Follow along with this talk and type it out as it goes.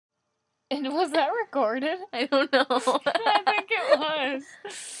And was that recorded? I don't know. I think it was.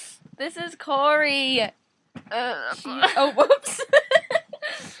 This is Corey. Oh, whoops.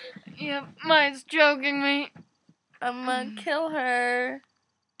 Yep, mine's joking me. I'm gonna kill her.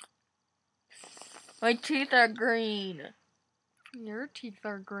 My teeth are green. Your teeth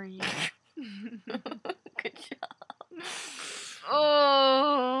are green. Good job.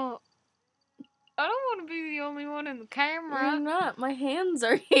 Oh. I don't want to be the only one in the camera. You're not. My hands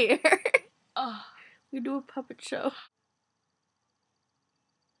are here. Oh. We do a puppet show.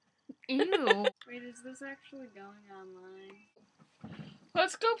 Ew. Wait, is this actually going online?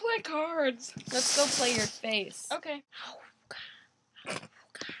 Let's go play cards. Let's go play your face. Okay.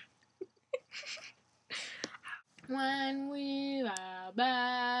 When we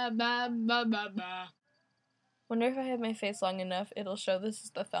Wonder if I have my face long enough, it'll show this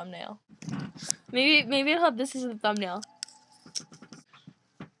is the thumbnail. Maybe it'll have this as the thumbnail.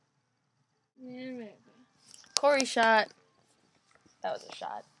 Yeah, maybe. Corey shot. That was a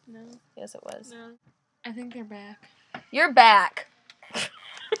shot. No. Yes, it was. No. I think they're back. You're back.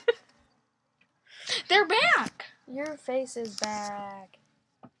 They're back! Your face is back.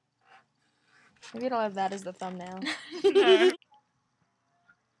 Maybe it'll have that as the thumbnail. No.